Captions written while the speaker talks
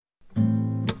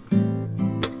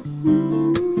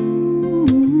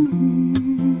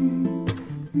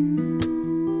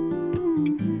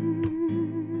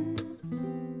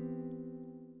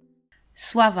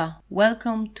Sława,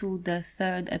 welcome to the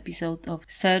third episode of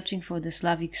Searching for the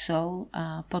Slavic Soul,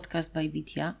 a podcast by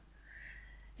Vitya.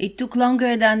 It took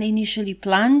longer than initially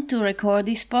planned to record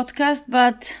this podcast,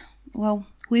 but,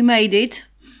 we made it.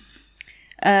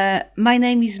 My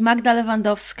name is Magda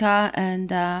Lewandowska and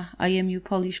I am your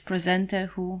Polish presenter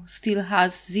who still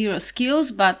has zero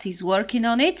skills, but is working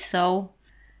on it, so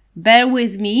bear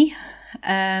with me.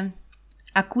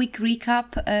 A quick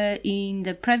recap, in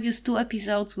the previous two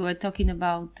episodes we were talking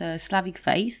about Slavic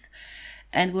faith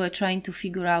and we were trying to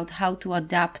figure out how to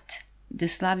adapt the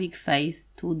Slavic faith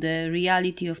to the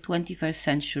reality of 21st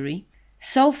century.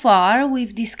 So far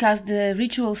we've discussed the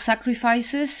ritual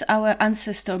sacrifices our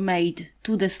ancestors made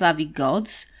to the Slavic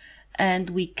gods, and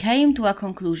we came to a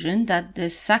conclusion that the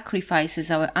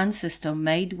sacrifices our ancestors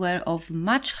made were of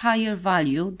much higher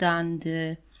value than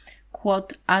the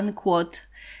quote-unquote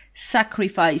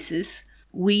sacrifices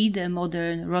we, the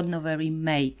modern Rodnovery,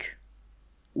 make.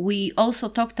 We also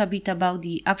talked a bit about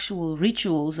the actual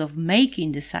rituals of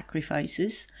making the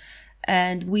sacrifices,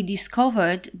 and we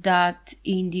discovered that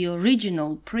in the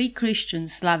original pre-Christian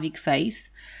Slavic faith,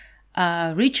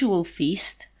 a ritual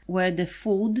feast where the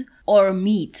food or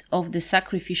meat of the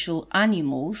sacrificial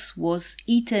animals was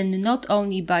eaten not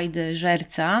only by the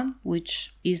żerca,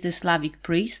 which is the Slavic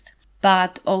priest,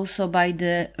 but also by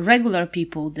the regular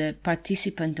people, the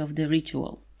participant of the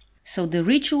ritual. So the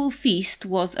ritual feast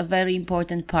was a very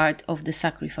important part of the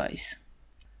sacrifice.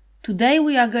 Today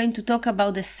we are going to talk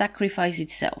about the sacrifice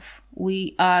itself.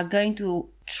 We are going to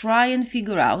try and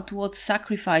figure out what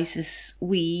sacrifices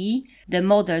we, the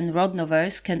modern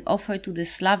Rodnovers, can offer to the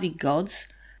Slavic gods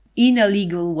in a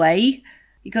legal way,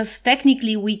 because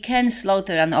technically we can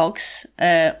slaughter an ox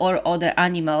or other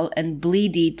animal and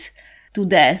bleed it to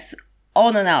death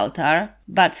on an altar,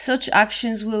 but such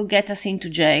actions will get us into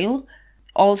jail.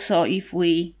 Also, if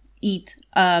we eat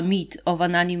meat of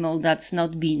an animal that's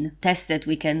not been tested,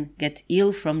 we can get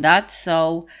ill from that,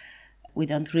 so we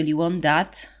don't really want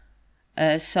that.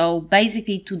 So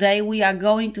basically today we are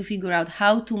going to figure out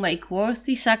how to make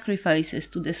worthy sacrifices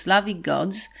to the Slavic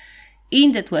gods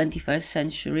in the 21st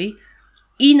century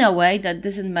in a way that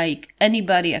doesn't make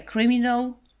anybody a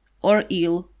criminal or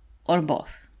ill or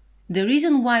both. The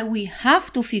reason why we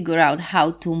have to figure out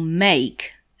how to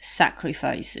make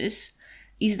sacrifices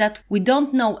is that we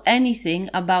don't know anything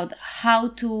about how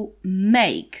to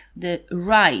make the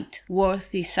right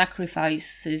worthy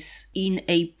sacrifices in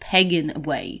a pagan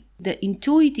way. The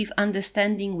intuitive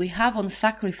understanding we have on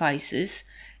sacrifices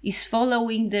is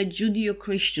following the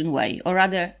Judeo-Christian way, or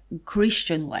rather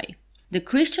Christian way. The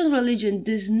Christian religion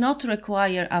does not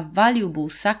require a valuable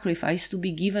sacrifice to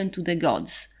be given to the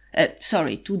gods.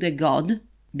 To the God,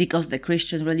 because the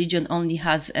Christian religion only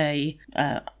has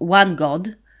one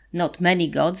God, not many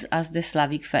gods as the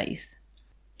Slavic faith.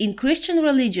 In Christian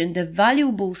religion, the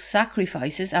valuable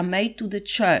sacrifices are made to the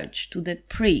church, to the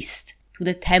priest, to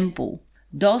the temple.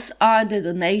 Those are the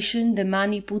donation, the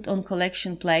money put on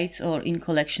collection plates or in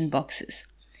collection boxes.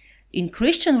 In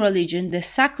Christian religion, the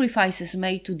sacrifices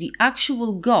made to the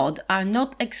actual God are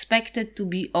not expected to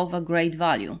be of a great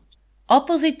value.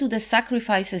 Opposite to the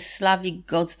sacrifices Slavic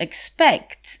gods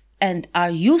expect and are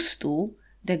used to,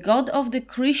 the God of the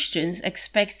Christians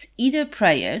expects either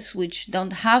prayers, which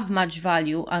don't have much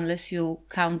value unless you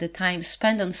count the time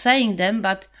spent on saying them,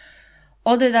 but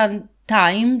other than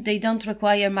time, they don't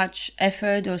require much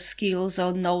effort or skills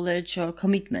or knowledge or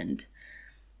commitment.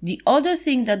 The other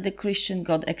thing that the Christian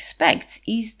God expects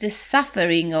is the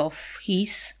suffering of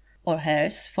his or her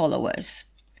followers.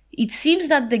 It seems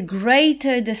that the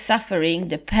greater the suffering,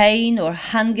 the pain or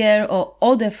hunger or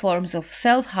other forms of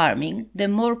self-harming, the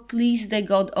more pleased the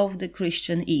God of the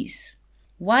Christian is.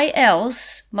 Why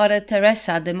else Mother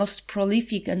Teresa, the most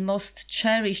prolific and most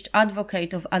cherished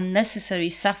advocate of unnecessary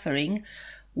suffering,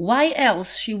 why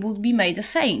else she would be made a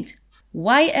saint?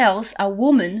 Why else a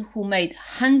woman who made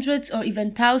hundreds or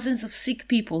even thousands of sick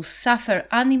people suffer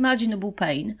unimaginable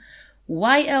pain,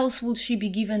 why else would she be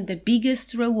given the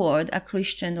biggest reward a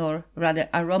Christian or rather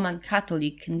a Roman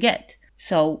Catholic can get,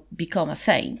 so become a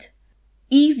saint,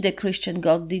 if the Christian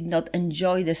God did not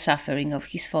enjoy the suffering of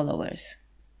his followers?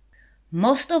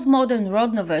 Most of modern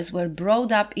Rodnovers were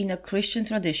brought up in a Christian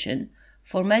tradition.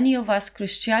 For many of us,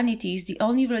 Christianity is the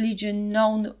only religion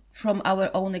known from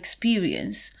our own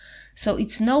experience, so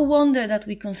it's no wonder that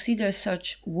we consider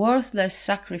such worthless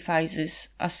sacrifices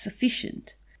as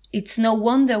sufficient. It's no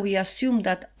wonder we assume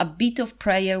that a bit of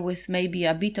prayer with maybe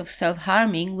a bit of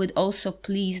self-harming would also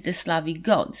please the Slavic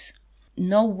gods.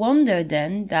 No wonder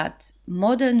then that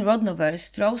modern Rodnovers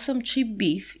throw some cheap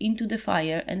beef into the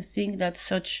fire and think that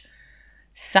such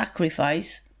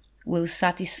sacrifice will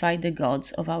satisfy the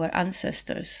gods of our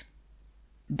ancestors.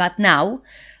 But now,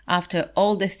 after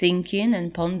all the thinking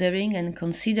and pondering and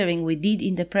considering we did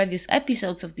in the previous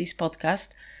episodes of this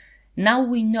podcast, now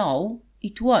we know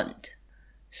it won't.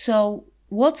 So,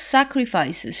 what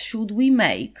sacrifices should we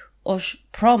make or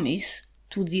promise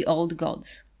to the old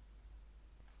gods?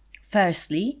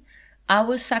 Firstly,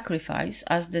 our sacrifice,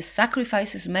 as the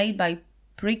sacrifices made by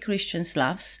pre-Christian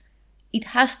Slavs, it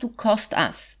has to cost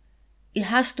us. It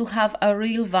has to have a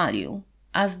real value.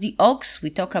 As the ox we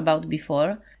talked about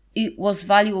before, it was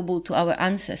valuable to our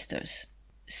ancestors.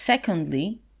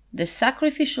 Secondly, the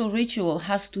sacrificial ritual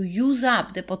has to use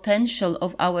up the potential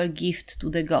of our gift to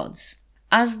the gods.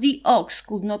 As the ox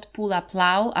could not pull a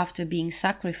plow after being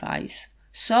sacrificed,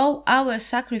 so our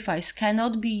sacrifice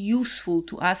cannot be useful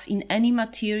to us in any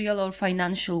material or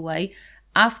financial way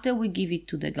after we give it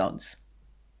to the gods.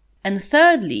 And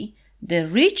thirdly, the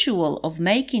ritual of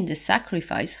making the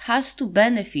sacrifice has to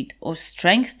benefit or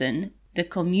strengthen the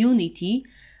community,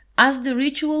 as the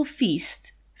ritual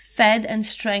feast fed and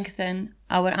strengthened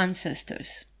our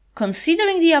ancestors.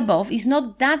 Considering the above, is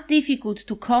not that difficult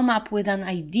to come up with an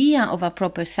idea of a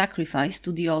proper sacrifice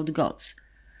to the old gods.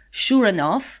 Sure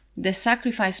enough, the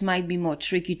sacrifice might be more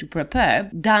tricky to prepare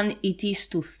than it is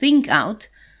to think out,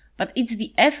 but it's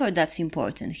the effort that's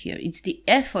important here. It's the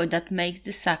effort that makes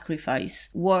the sacrifice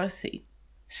worthy.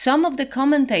 Some of the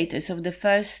commentators of the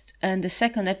first and the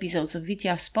second episodes of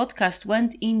Vitya's podcast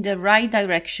went in the right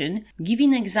direction,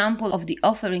 giving example of the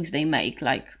offerings they make,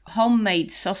 like homemade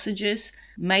sausages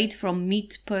made from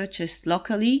meat purchased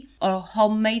locally, or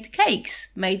homemade cakes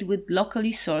made with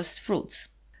locally sourced fruits.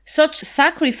 Such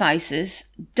sacrifices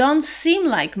don't seem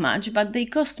like much, but they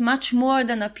cost much more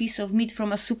than a piece of meat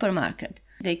from a supermarket.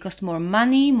 They cost more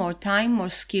money, more time, more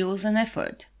skills and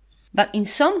effort. But in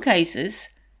some cases,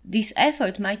 this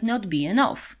effort might not be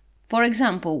enough. For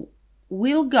example,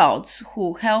 will gods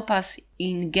who help us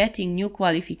in getting new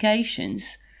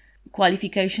qualifications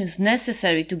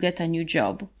necessary to get a new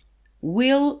job,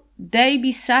 will they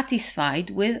be satisfied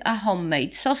with a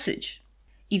homemade sausage?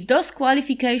 If those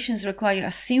qualifications require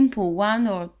a simple 1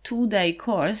 or 2 day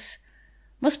course,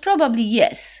 most probably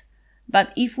yes.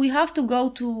 But if we have to go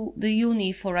to the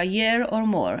uni for a year or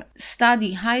more,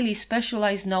 study highly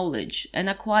specialized knowledge and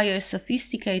acquire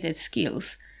sophisticated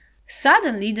skills,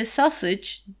 suddenly the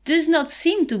sausage does not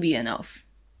seem to be enough.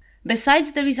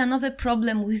 Besides, there is another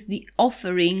problem with the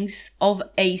offerings of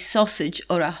a sausage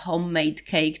or a homemade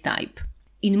cake type.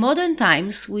 In modern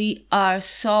times, we are,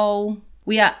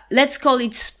 let's call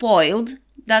it spoiled,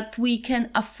 that we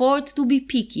can afford to be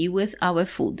picky with our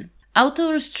food.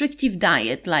 Auto-restrictive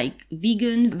diet like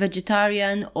vegan,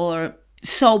 vegetarian, or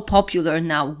so popular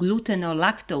now, gluten or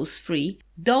lactose-free,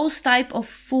 those type of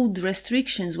food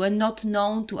restrictions were not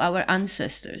known to our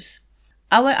ancestors.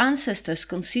 Our ancestors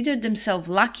considered themselves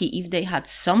lucky if they had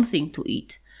something to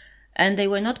eat, and they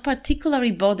were not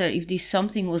particularly bothered if this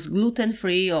something was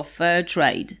gluten-free or fair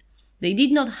trade. They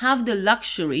did not have the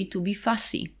luxury to be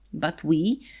fussy, but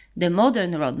we, the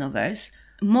modern Rodnovers,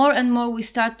 more and more we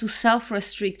start to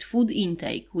self-restrict food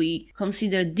intake. We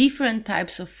consider different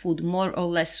types of food more or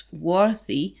less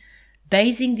worthy,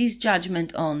 basing this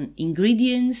judgment on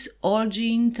ingredients,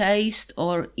 origin, taste,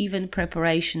 or even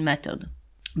preparation method.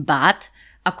 But,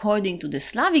 according to the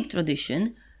Slavic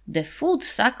tradition, the food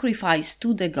sacrificed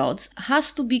to the gods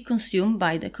has to be consumed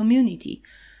by the community.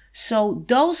 So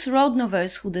those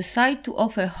Rodnovers who decide to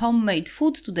offer homemade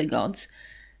food to the gods,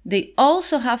 they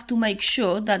also have to make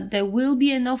sure that there will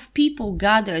be enough people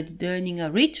gathered during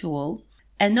a ritual,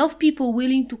 enough people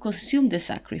willing to consume the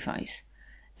sacrifice.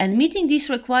 And meeting this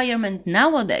requirement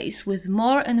nowadays, with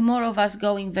more and more of us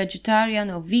going vegetarian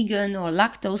or vegan or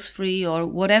lactose-free or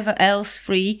whatever else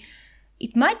free,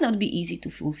 it might not be easy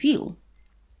to fulfill.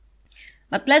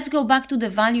 But let's go back to the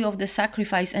value of the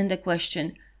sacrifice and the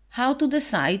question, how to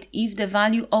decide if the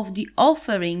value of the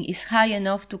offering is high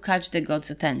enough to catch the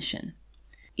god's attention.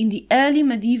 In the early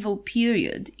medieval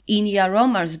period, in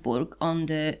Jaromarsburg on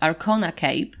the Arkona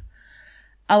Cape,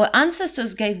 our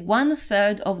ancestors gave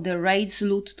 1/3 of the raid's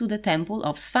loot to the temple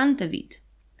of Svantevit.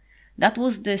 That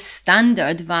was the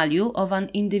standard value of an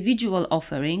individual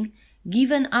offering,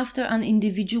 given after an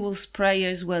individual's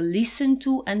prayers were listened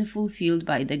to and fulfilled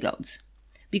by the gods.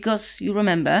 Because, you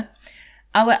remember,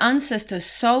 our ancestors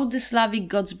sought the Slavic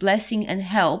gods' blessing and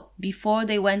help before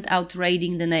they went out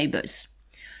raiding the neighbors.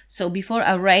 So before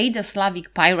a raid, a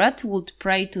Slavic pirate would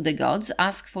pray to the gods,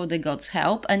 ask for the gods'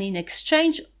 help, and in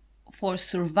exchange for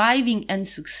surviving and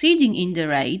succeeding in the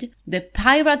raid, the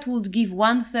pirate would give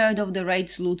 1/3 of the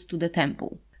raid's loot to the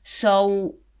temple.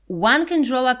 So one can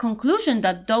draw a conclusion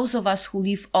that those of us who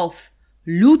live off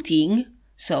looting,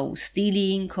 so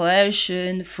stealing,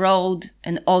 coercion, fraud,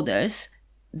 and others,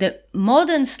 the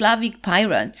modern Slavic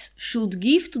pirates should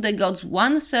give to the gods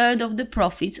 1/3 of the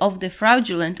profits of the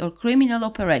fraudulent or criminal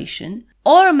operation,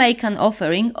 or make an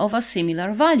offering of a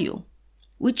similar value.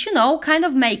 Which, kind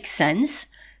of makes sense.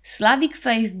 Slavic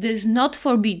faith does not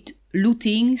forbid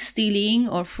looting, stealing,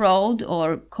 or fraud,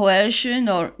 or coercion,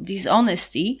 or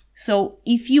dishonesty. So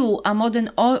if you, a modern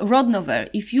Rodnover,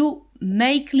 if you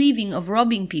make living of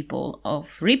robbing people,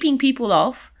 of ripping people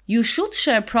off, you should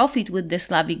share profit with the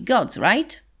Slavic gods,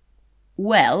 right?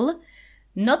 Well,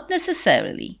 not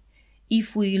necessarily.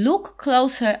 If we look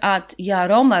closer at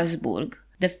Jaromírsburg,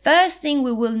 the first thing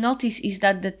we will notice is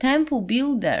that the temple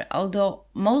built there, although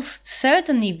most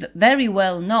certainly very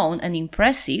well known and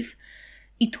impressive,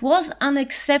 it was an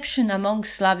exception among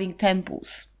Slavic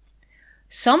temples.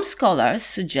 Some scholars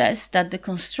suggest that the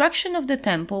construction of the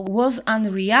temple was a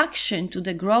reaction to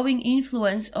the growing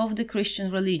influence of the Christian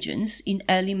religions in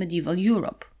early medieval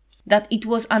Europe. That it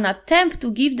was an attempt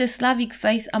to give the Slavic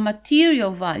faith a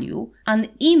material value, an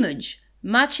image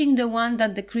matching the one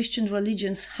that the Christian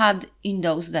religions had in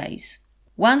those days.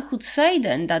 One could say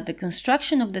then that the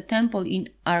construction of the temple in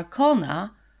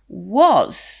Arkona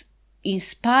was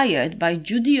inspired by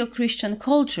Judeo-Christian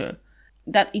culture,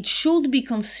 that it should be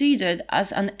considered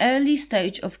as an early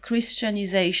stage of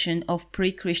Christianization of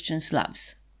pre-Christian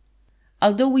Slavs.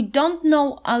 Although we don't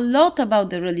know a lot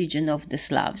about the religion of the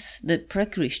Slavs, the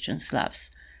pre-Christian Slavs,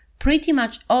 pretty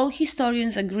much all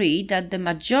historians agree that the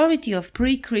majority of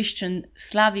pre-Christian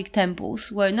Slavic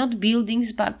temples were not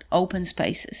buildings but open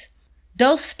spaces.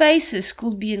 Those spaces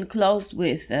could be enclosed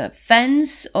with a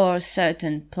fence or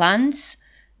certain plants.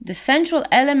 The central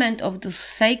element of those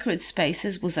sacred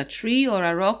spaces was a tree or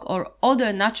a rock or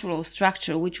other natural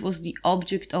structure which was the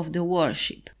object of the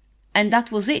worship. And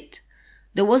that was it.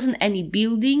 There wasn't any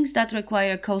buildings that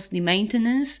require costly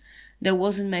maintenance. There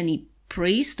wasn't many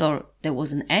priests, or there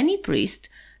wasn't any priest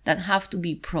that have to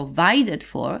be provided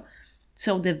for.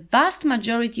 So the vast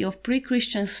majority of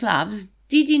pre-Christian Slavs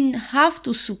didn't have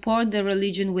to support their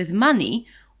religion with money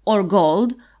or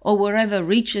gold or wherever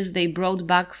riches they brought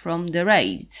back from the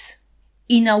raids.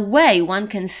 In a way, one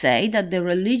can say that the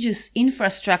religious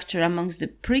infrastructure amongst the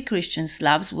pre-Christian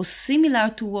Slavs was similar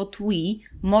to what we,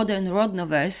 modern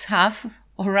Rodnovers, have,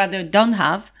 or rather don't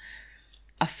have.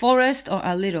 A forest or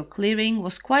a little clearing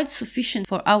was quite sufficient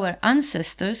for our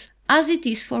ancestors, as it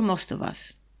is for most of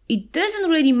us. It doesn't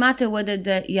really matter whether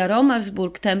the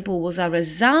Jaromírsburg temple was a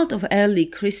result of early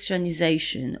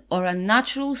Christianization or a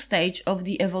natural stage of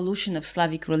the evolution of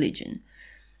Slavic religion.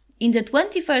 In the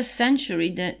 21st century,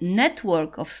 the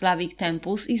network of Slavic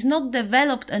temples is not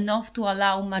developed enough to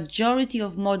allow majority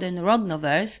of modern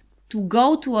Rodnovers to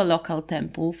go to a local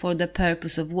temple for the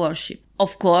purpose of worship.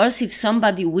 Of course, if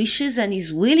somebody wishes and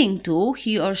is willing to,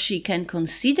 he or she can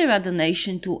consider a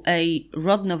donation to a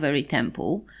Rodnovery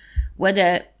temple,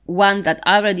 whether one that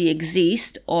already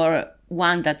exists or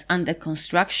one that's under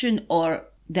construction or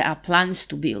there are plans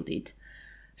to build it.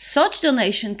 Such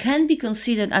donation can be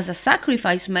considered as a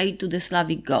sacrifice made to the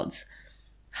Slavic gods.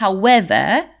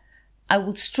 However, I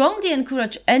would strongly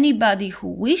encourage anybody who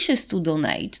wishes to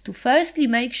donate to firstly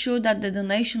make sure that the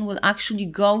donation will actually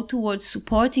go towards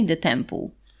supporting the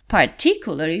temple,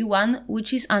 particularly one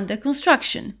which is under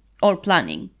construction or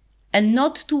planning, and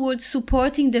not towards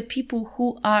supporting the people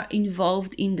who are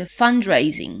involved in the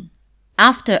fundraising.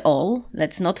 After all,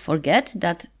 let's not forget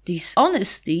that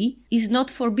dishonesty is not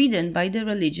forbidden by the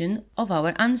religion of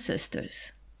our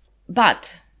ancestors.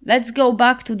 But let's go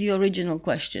back to the original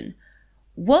question.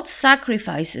 What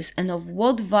sacrifices and of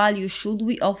what value should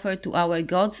we offer to our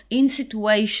gods in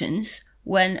situations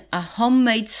when a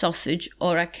homemade sausage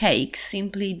or a cake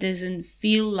simply doesn't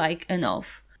feel like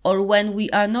enough, or when we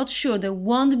are not sure there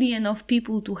won't be enough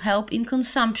people to help in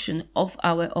consumption of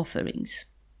our offerings?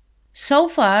 So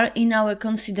far, in our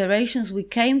considerations, we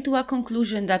came to a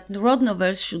conclusion that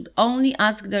Rodnovers should only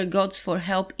ask their gods for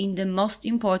help in the most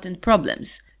important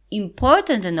problems,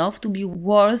 important enough to be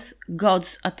worth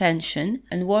God's attention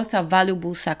and worth a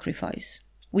valuable sacrifice.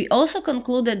 We also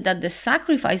concluded that the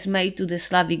sacrifice made to the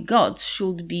Slavic gods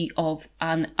should be of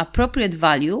an appropriate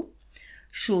value,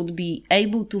 should be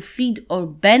able to feed or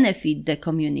benefit the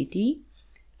community,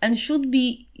 and should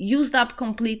be used up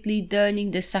completely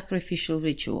during the sacrificial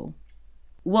ritual.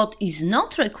 What is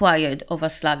not required of a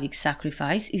Slavic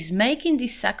sacrifice is making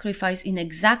this sacrifice in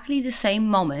exactly the same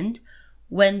moment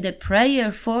when the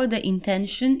prayer for the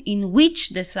intention in which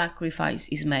the sacrifice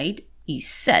is made is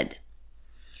said.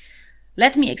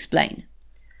 Let me explain.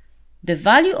 The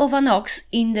value of an ox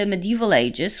in the medieval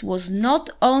ages was not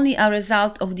only a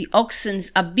result of the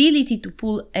oxen's ability to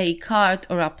pull a cart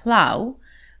or a plough,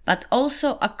 but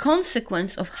also a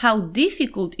consequence of how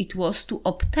difficult it was to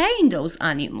obtain those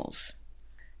animals.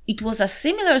 It was a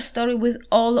similar story with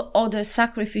all other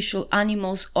sacrificial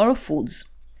animals or foods.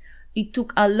 It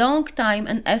took a long time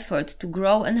and effort to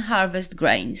grow and harvest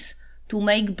grains, to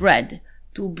make bread,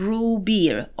 to brew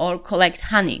beer or collect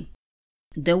honey.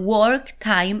 The work,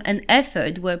 time and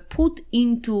effort were put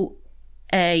into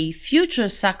a future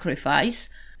sacrifice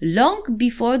long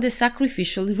before the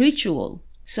sacrificial ritual.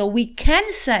 So we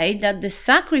can say that the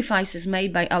sacrifices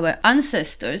made by our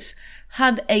ancestors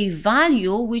had a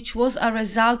value which was a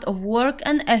result of work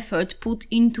and effort put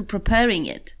into preparing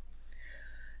it.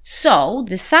 So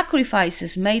the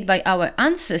sacrifices made by our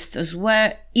ancestors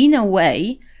were, in a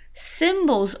way,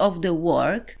 symbols of the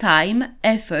work, time,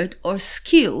 effort, or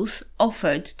skills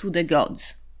offered to the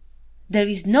gods. There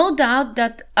is no doubt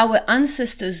that our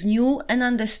ancestors knew and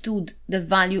understood the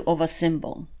value of a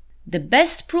symbol. The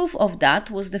best proof of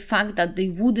that was the fact that they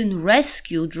wouldn't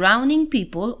rescue drowning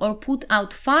people or put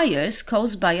out fires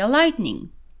caused by a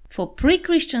lightning. For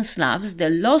pre-Christian Slavs, the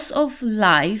loss of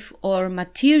life or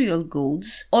material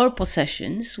goods or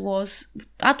possessions was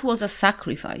a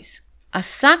sacrifice. A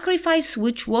sacrifice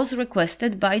which was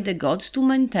requested by the gods to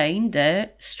maintain their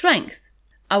strength.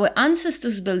 Our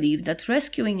ancestors believed that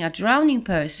rescuing a drowning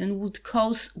person would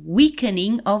cause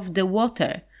weakening of the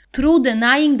water, through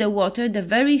denying the water the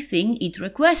very thing it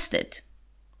requested.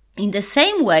 In the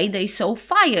same way, they saw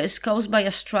fires caused by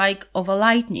a strike of a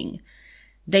lightning.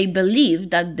 They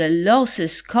believed that the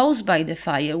losses caused by the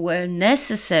fire were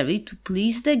necessary to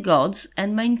please the gods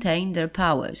and maintain their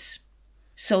powers.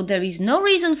 So there is no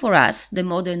reason for us, the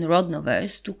modern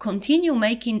Rodnovers, to continue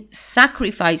making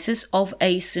sacrifices of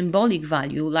a symbolic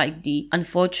value like the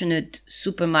unfortunate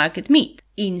supermarket meat.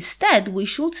 Instead, we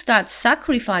should start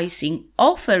sacrificing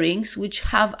offerings which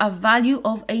have a value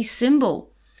of a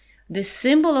symbol, the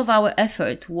symbol of our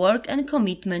effort, work and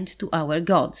commitment to our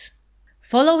gods.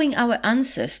 Following our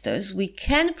ancestors, we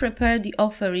can prepare the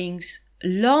offerings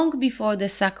long before the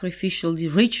sacrificial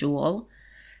ritual,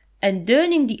 and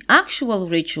during the actual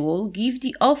ritual give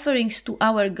the offerings to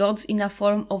our gods in a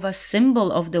form of a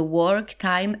symbol of the work,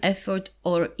 time, effort,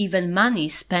 or even money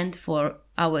spent for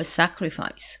our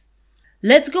sacrifice.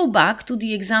 Let's go back to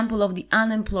the example of the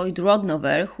unemployed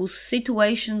Rodnover whose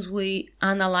situations we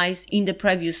analyzed in the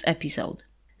previous episode.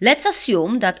 Let's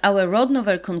assume that our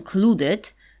Rodnover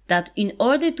concluded that in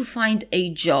order to find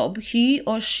a job, he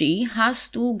or she has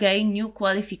to gain new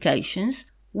qualifications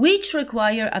which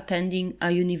require attending a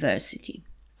university.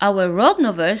 Our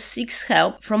Rodnover seeks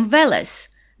help from Veles,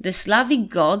 the Slavic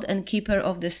god and keeper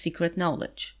of the secret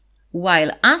knowledge.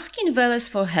 While asking Veles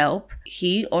for help,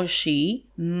 he or she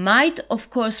might of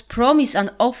course promise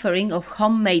an offering of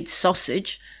homemade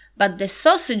sausage, but the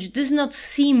sausage does not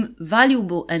seem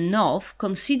valuable enough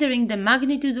considering the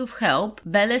magnitude of help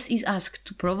Veles is asked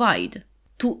to provide.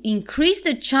 To increase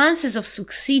the chances of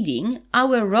succeeding,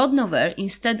 our Rodnover,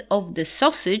 instead of the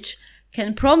sausage,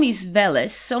 can promise Veles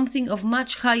something of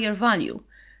much higher value,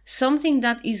 something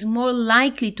that is more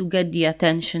likely to get the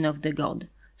attention of the god,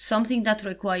 something that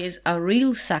requires a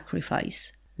real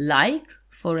sacrifice, like,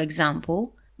 for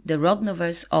example, the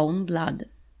Rodnover's own blood.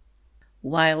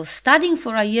 While studying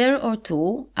for a year or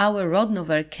two, our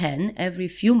Rodnover can, every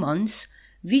few months,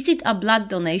 visit a blood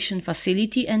donation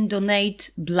facility and donate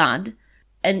blood,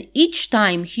 and each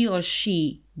time he or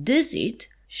she does it,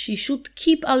 she should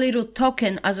keep a little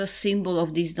token as a symbol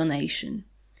of this donation.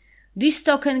 This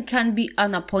token can be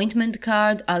an appointment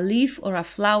card, a leaf or a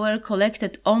flower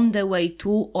collected on the way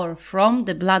to or from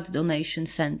the blood donation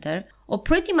center, or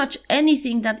pretty much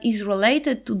anything that is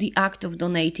related to the act of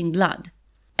donating blood.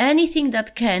 Anything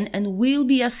that can and will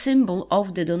be a symbol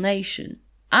of the donation.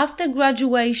 After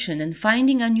graduation and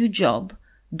finding a new job,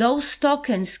 those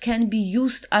tokens can be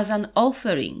used as an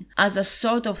offering, as a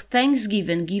sort of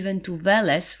thanksgiving given to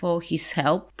Veles for his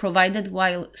help provided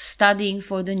while studying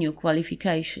for the new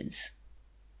qualifications.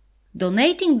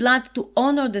 Donating blood to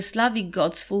honor the Slavic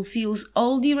gods fulfills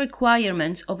all the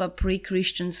requirements of a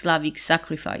pre-Christian Slavic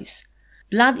sacrifice.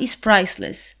 Blood is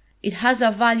priceless. It has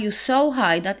a value so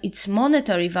high that its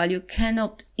monetary value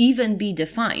cannot even be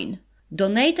defined.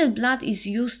 Donated blood is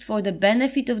used for the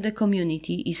benefit of the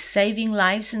community, is saving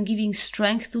lives and giving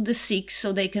strength to the sick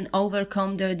so they can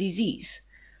overcome their disease.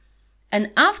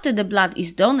 And after the blood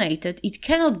is donated, it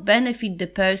cannot benefit the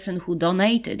person who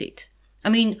donated it.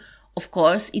 Of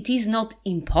course, it is not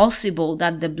impossible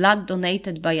that the blood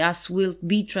donated by us will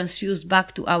be transfused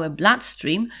back to our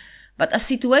bloodstream, but a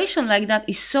situation like that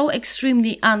is so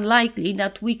extremely unlikely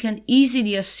that we can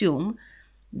easily assume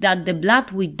that the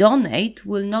blood we donate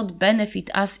will not benefit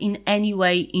us in any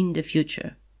way in the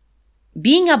future.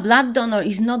 being a blood donor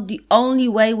is not the only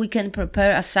way we can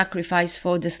prepare a sacrifice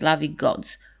for the Slavic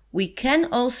gods. We can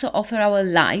also offer our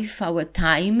life, our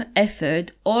time,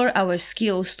 effort, or our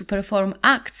skills to perform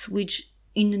acts which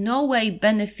in no way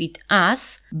benefit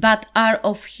us, but are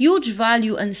of huge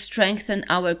value and strengthen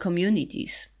our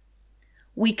communities.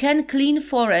 We can clean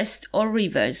forests or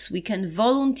rivers. We can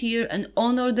volunteer and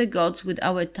honor the gods with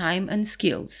our time and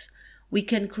skills. We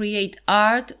can create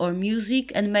art or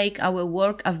music and make our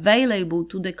work available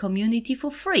to the community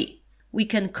for free. We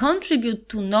can contribute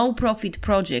to no-profit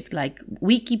projects like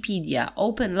Wikipedia,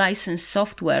 open license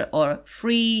software, or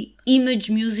free image,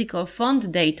 music, or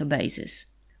font databases.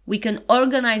 We can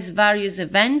organize various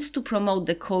events to promote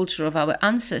the culture of our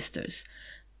ancestors.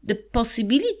 The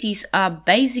possibilities are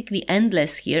basically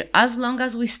endless here as long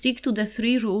as we stick to the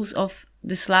 3 rules of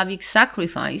the Slavic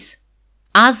sacrifice.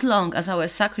 As long as our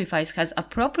sacrifice has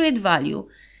appropriate value,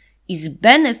 is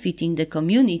benefiting the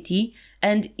community,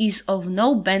 and is of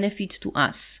no benefit to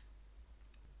us.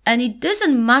 And it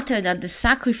doesn't matter that the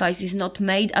sacrifice is not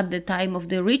made at the time of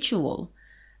the ritual.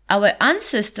 Our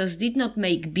ancestors did not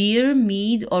make beer,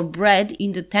 mead, or bread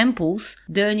in the temples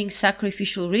during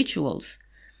sacrificial rituals.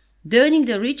 During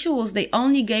the rituals, they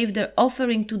only gave their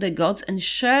offering to the gods and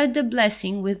shared the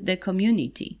blessing with the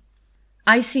community.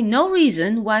 I see no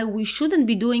reason why we shouldn't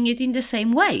be doing it in the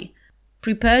same way.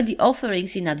 Prepare the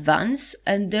offerings in advance,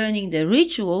 and during the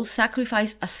ritual,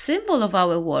 sacrifice a symbol of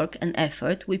our work and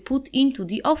effort we put into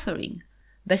the offering.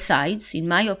 Besides, in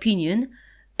my opinion,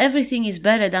 everything is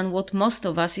better than what most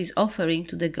of us is offering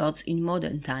to the gods in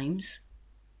modern times.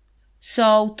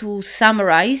 So, to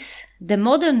summarize, the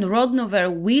modern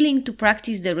Rodnover willing to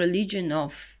practice the religion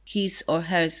of his or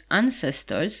her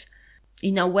ancestors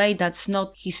in a way that's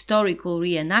not historical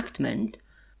reenactment,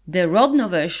 the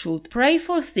Rodnover should pray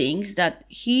for things that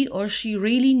he or she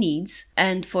really needs,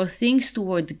 and for things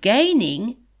toward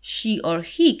gaining she or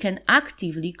he can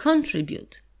actively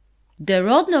contribute. The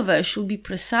Rodnover should be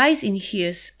precise in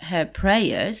his/her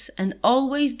prayers and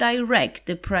always direct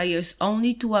the prayers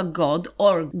only to a god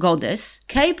or goddess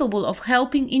capable of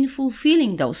helping in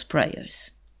fulfilling those prayers.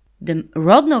 The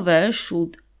Rodnover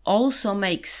should also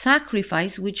make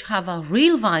sacrifices which have a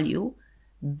real value,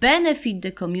 benefit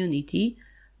the community,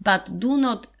 but do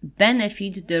not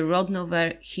benefit the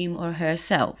Rodnover him or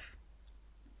herself.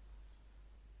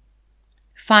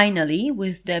 Finally,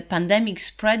 with the pandemic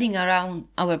spreading around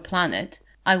our planet,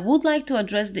 I would like to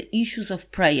address the issues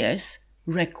of prayers,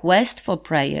 request for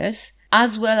prayers,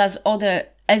 as well as other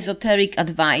esoteric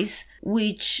advice,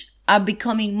 which are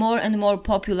becoming more and more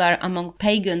popular among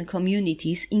pagan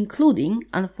communities, including,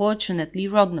 unfortunately,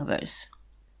 Rodnovers.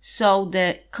 So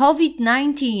the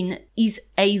COVID-19 is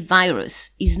a virus,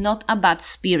 is not a bad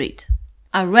spirit.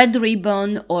 A red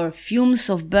ribbon or fumes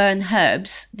of burned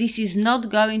herbs, this is not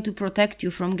going to protect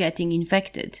you from getting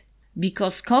infected.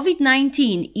 Because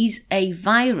COVID-19 is a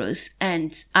virus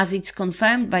and, as it's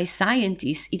confirmed by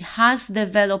scientists, it has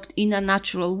developed in a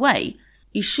natural way.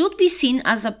 It should be seen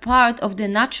as a part of the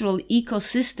natural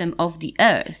ecosystem of the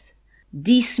earth.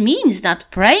 This means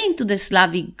that praying to the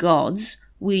Slavic gods,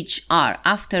 which are,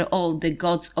 after all, the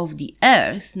gods of the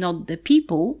earth, not the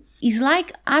people, is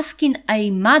like asking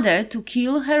a mother to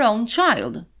kill her own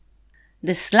child.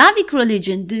 The Slavic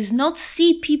religion does not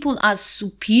see people as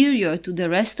superior to the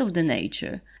rest of the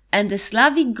nature, and the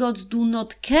Slavic gods do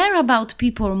not care about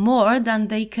people more than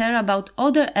they care about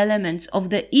other elements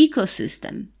of the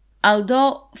ecosystem.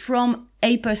 Although, from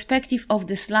a perspective of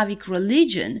the Slavic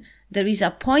religion, there is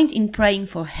a point in praying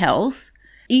for health,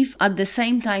 if at the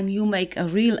same time you make a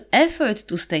real effort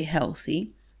to stay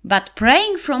healthy, but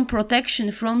praying from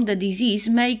protection from the disease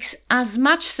makes as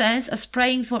much sense as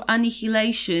praying for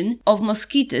annihilation of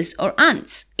mosquitoes or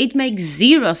ants. It makes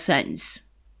zero sense.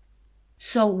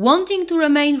 So, wanting to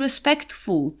remain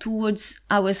respectful towards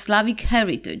our Slavic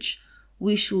heritage,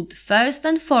 we should first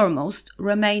and foremost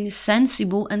remain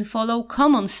sensible and follow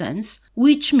common sense,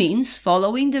 which means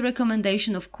following the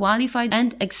recommendation of qualified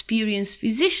and experienced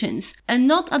physicians and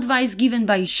not advice given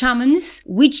by shamans,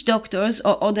 witch doctors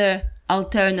or other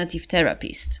alternative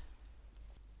therapists.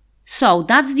 So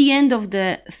that's the end of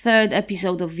the 3rd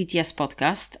episode of Vitya's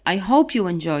podcast. I hope you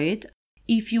enjoy it.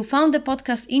 If you found the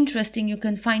podcast interesting, you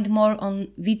can find more on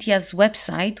Vitya's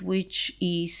website, which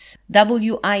is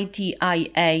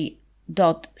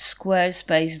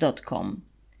witia.squarespace.com.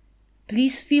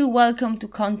 Please feel welcome to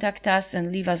contact us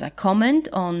and leave us a comment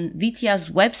on Vitya's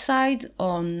website,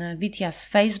 on Vitya's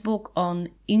Facebook, on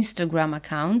Instagram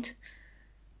account.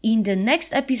 In the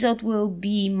next episode, we'll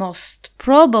be most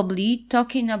probably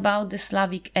talking about the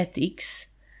Slavic ethics.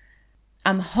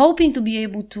 I'm hoping to be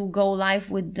able to go live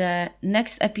with the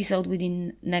next episode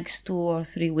within next 2 or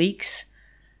 3 weeks.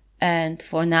 And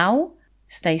for now,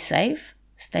 stay safe,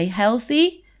 stay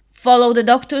healthy, follow the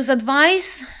doctor's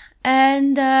advice,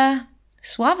 and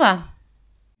Sława!